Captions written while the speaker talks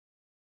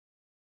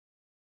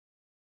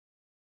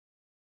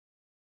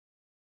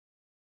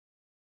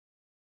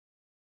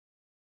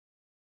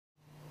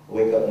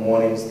wake up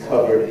mornings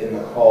covered in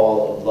the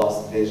call of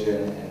lost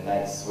vision and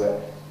night sweat.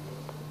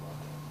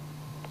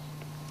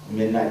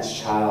 Midnight's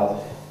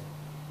child,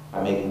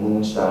 I make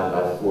moonshine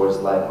by forged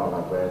light on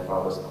my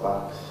grandfather's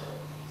clock.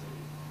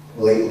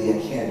 Lately,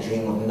 I can't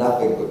dream of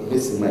nothing but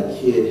missing my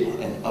kid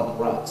and up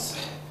rocks.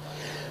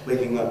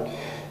 Waking up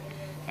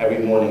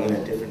every morning in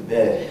a different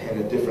bed, in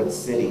a different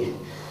city.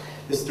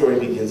 This story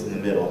begins in the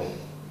middle.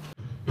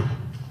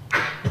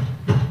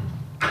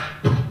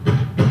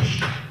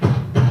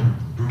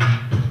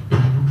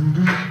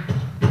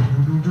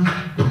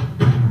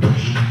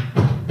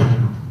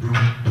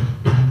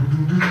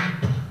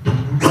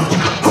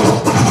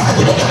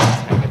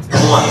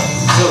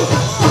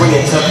 Bring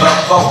it to the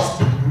folks.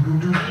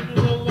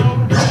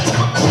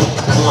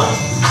 1,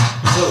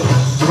 2,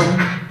 3,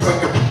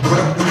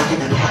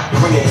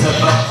 bring it to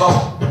the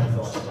folks. On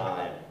the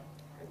line,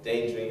 I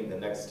daydream the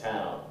next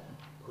town,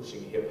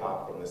 pushing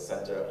hip-hop from the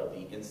center of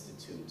the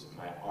institute.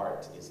 My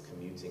art is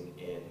commuting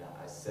in.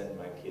 I send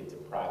my kid to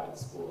private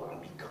school. I'm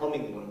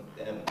becoming one of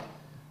them.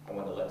 I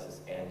want Alexis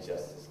and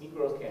Justice.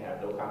 Negroes can't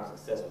have no kind of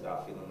success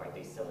without feeling like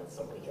they're selling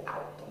somebody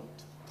out.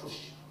 Don't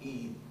push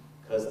me,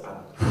 because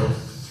I'm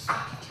close.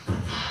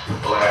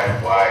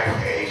 Black, white,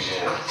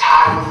 Asian,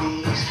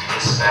 Taiwanese,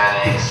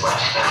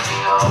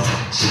 Hispanic/Latino,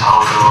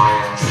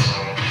 Salvadorians,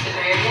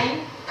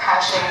 Caribbean,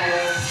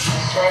 Cautionary,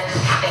 sex,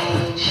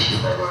 age,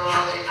 liberal,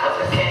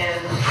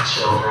 Republican,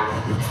 children,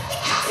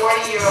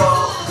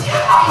 40-year-old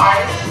hip-hop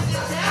artist,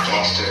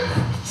 gangster,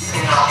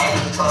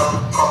 comercial,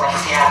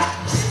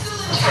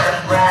 turf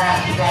rap,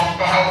 like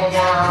the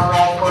underground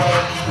white boy,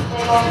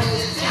 we're going to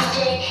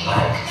strategic,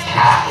 like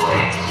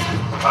Catholic,